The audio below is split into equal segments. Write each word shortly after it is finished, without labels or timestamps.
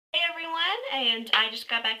and I just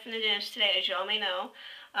got back from the dentist today, as you all may know.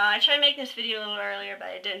 I tried to make this video a little earlier, but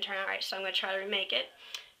it didn't turn out right, so I'm going to try to remake it.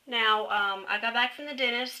 Now, I got back from the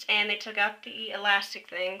dentist, and they took out the elastic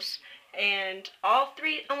things, and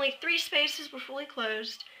only three spaces were fully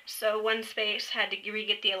closed, so one space had to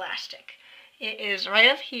re-get the elastic. It is right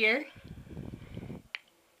up here.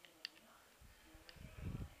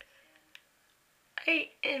 Right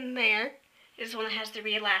in there is the one that has the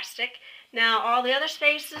re-elastic. Now, all the other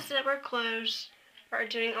spaces that were closed are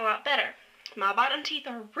doing a lot better. My bottom teeth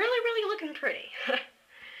are really looking pretty.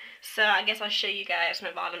 So I guess I'll show you guys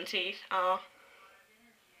my bottom teeth.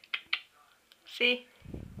 See?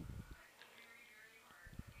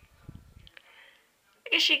 I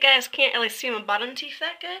guess you guys can't really see my bottom teeth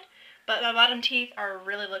that good, but my bottom teeth are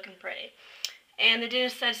really looking pretty. And the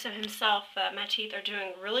dentist said so himself that my teeth are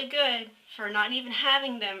doing really good for not even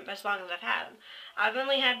having them as long as I've had them. I've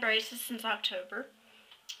only had braces since October.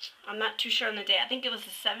 I'm not too sure on the date. I think it was the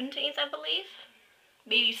 17th, I believe.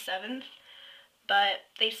 Maybe 7th. But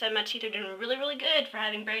they said my teeth are doing really good for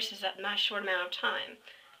having braces at my short amount of time.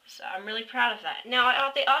 So I'm really proud of that.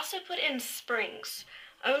 Now, they also put in springs.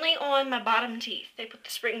 Only on my bottom teeth. They put the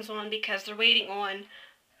springs on because they're waiting on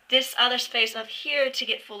this other space up here to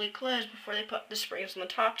get fully closed before they put the springs on the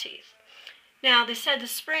top teeth. Now, they said the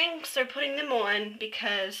springs, they're putting them on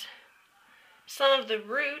because some of the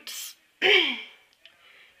roots,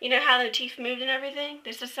 you know how the teeth moved and everything?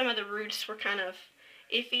 They said some of the roots were kind of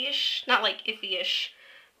iffy-ish. Not like iffy-ish,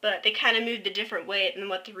 but they kind of moved a different way than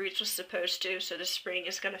what the roots was supposed to, so the spring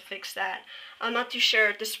is going to fix that. I'm not too sure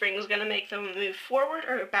if the spring is going to make them move forward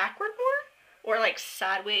or backward more, or like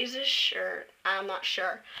sideways-ish, or I'm not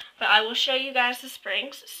sure. But I will show you guys the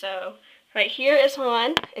springs. So right here is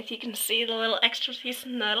one, if you can see the little extra piece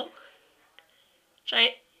of metal. It's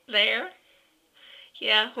right there.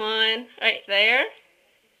 Yeah, one right there.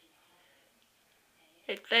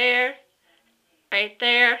 Right there. Right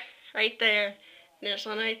there. Right there. And there's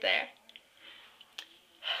one right there.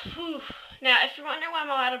 Whew. Now, if you're wondering why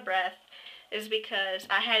I'm all out of breath, is because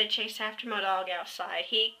I had to chase after my dog outside.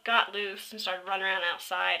 He got loose and started running around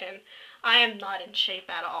outside, and I am not in shape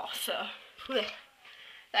at all, so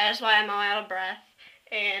that is why I'm all out of breath.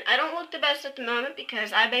 And I don't look the best at the moment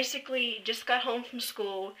because I basically just got home from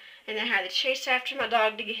school and then had to chase after my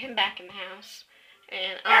dog to get him back in the house.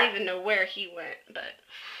 And I don't even know where he went, but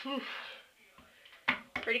whew,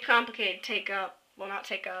 pretty complicated to take up. Well, not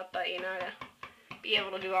take up, but you know, to be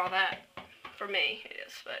able to do all that. For me, it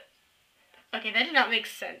is, but okay, that did not make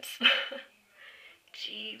sense.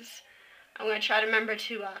 Jeez. I'm going to try to remember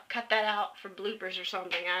to cut that out for bloopers or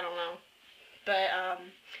something. I don't know. But,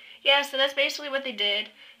 yeah, so that's basically what they did.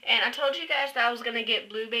 And I told you guys that I was going to get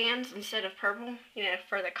blue bands instead of purple, you know,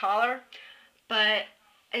 for the collar. But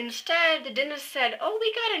instead, the dentist said, oh,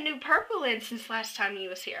 we got a new purple in since last time you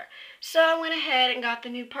was here. So I went ahead and got the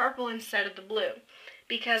new purple instead of the blue.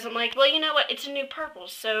 Because I'm like, well, you know what? It's a new purple.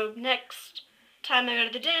 So next time I go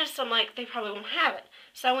to the dentist, I'm like, they probably won't have it.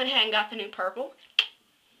 So I went ahead and got the new purple.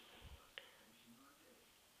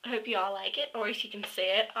 I hope you all like it, or if you can see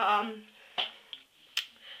it. Woo,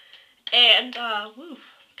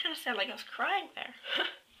 kind of sounded like I was crying there.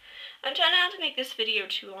 I'm trying not to make this video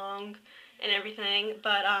too long and everything,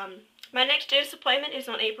 but my next dentist appointment is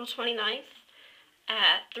on April 29th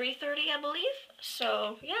at 3:30, I believe.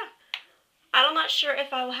 So yeah. I'm not sure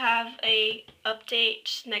if I'll have a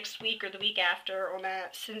update next week or the week after on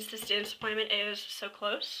that, since this dentist appointment is so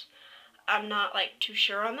close. I'm not like too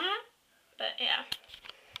sure on that, but yeah.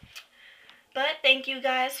 But thank you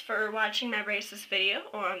guys for watching my braces video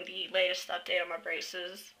on the latest update on my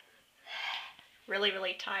braces.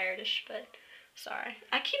 Really tired-ish, but sorry.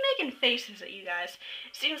 I keep making faces at you guys.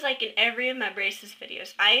 It seems like in every of my braces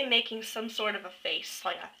videos, I am making some sort of a face,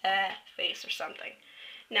 like a face or something.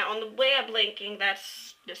 Now, on the way I'm blinking,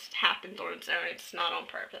 that's just happens on its own. It's not on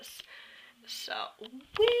purpose. So,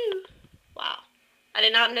 woo! Wow. I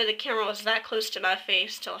did not know the camera was that close to my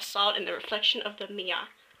face till I saw it in the reflection of the mirror.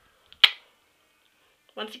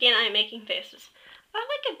 Once again, I am making faces. I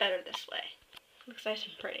like it better this way. Looks nice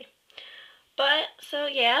and pretty. But, so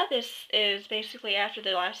yeah, this is basically after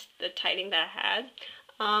the tightening that I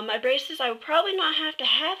had. My braces, I would probably not have to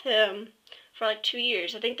have them for like 2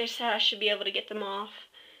 years. I think they said I should be able to get them off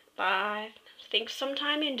by, I think,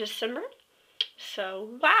 sometime in December. So,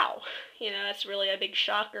 wow. You know, that's really a big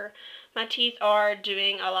shocker. My teeth are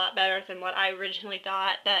doing a lot better than what I originally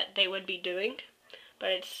thought that they would be doing. But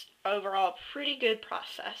it's overall a pretty good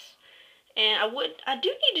process. And I do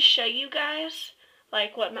need to show you guys,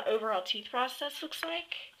 like, what my overall teeth process looks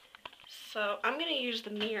like. So, I'm going to use the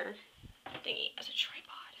mirror thingy as a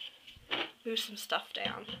tripod. Move some stuff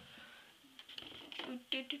down.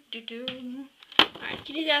 Alright,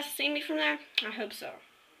 can you guys see me from there? I hope so.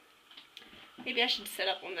 Maybe I should sit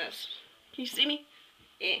up on this. Can you see me?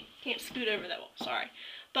 Yeah, can't scoot over that well, sorry.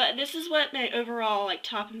 But this is what my overall like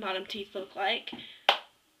top and bottom teeth look like.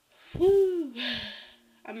 Woo!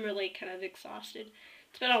 I'm really kind of exhausted.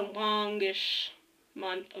 It's been a longish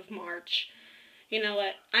month of March. You know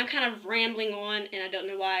what? I'm kind of rambling on and I don't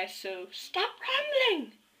know why, so stop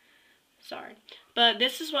rambling! Sorry. But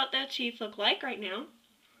this is what the teeth look like right now.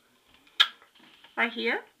 Right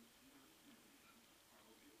here.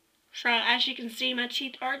 So as you can see, my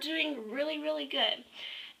teeth are doing really, really good.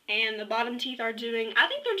 And the bottom teeth are doing, I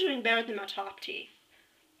think they're doing better than my top teeth.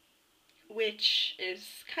 Which is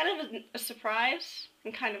kind of a surprise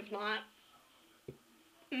and kind of not.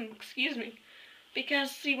 Excuse me.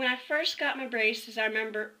 Because, see, when I first got my braces, I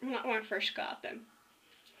remember, not when I first got them,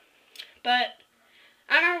 but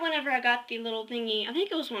I remember whenever I got the little thingy, I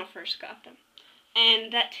think it was when I first got them,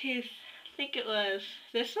 and that tooth, I think it was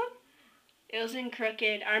this one, it was in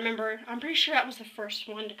crooked. I remember, I'm pretty sure that was the first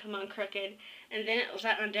one to come on crooked, and then it was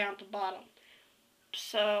that one down at the bottom.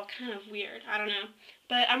 So, kind of weird, I don't know.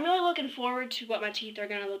 But I'm really looking forward to what my teeth are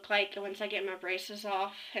going to look like once I get my braces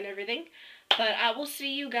off and everything. But I will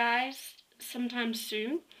see you guys sometime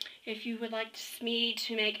soon. If you would like me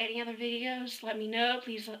to make any other videos, let me know.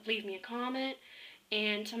 Please leave me a comment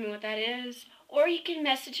and tell me what that is. Or you can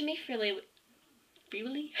message me freely.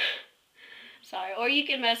 Sorry. Or you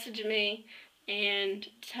can message me and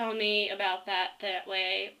tell me about that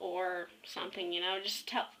way or something, you know.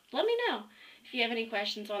 Just let me know if you have any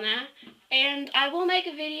questions on that. And I will make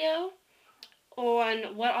a video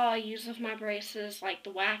on what all I use with my braces, like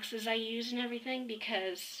the waxes I use and everything,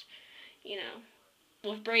 because, you know,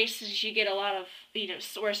 with braces you get a lot of, you know,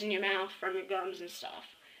 sores in your mouth from your gums and stuff.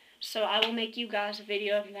 So I will make you guys a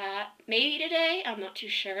video of that. Maybe today, I'm not too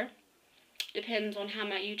sure. Depends on how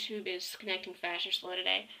my YouTube is connecting fast or slow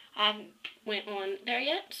today. I haven't went on there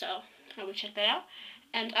yet, so I will check that out.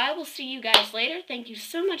 And I will see you guys later. Thank you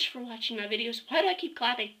so much for watching my videos. Why do I keep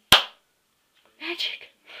clapping? Magic.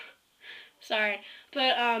 Sorry,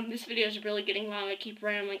 but this video is really getting long. I keep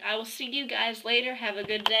rambling. I will see you guys later. Have a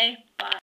good day. Bye.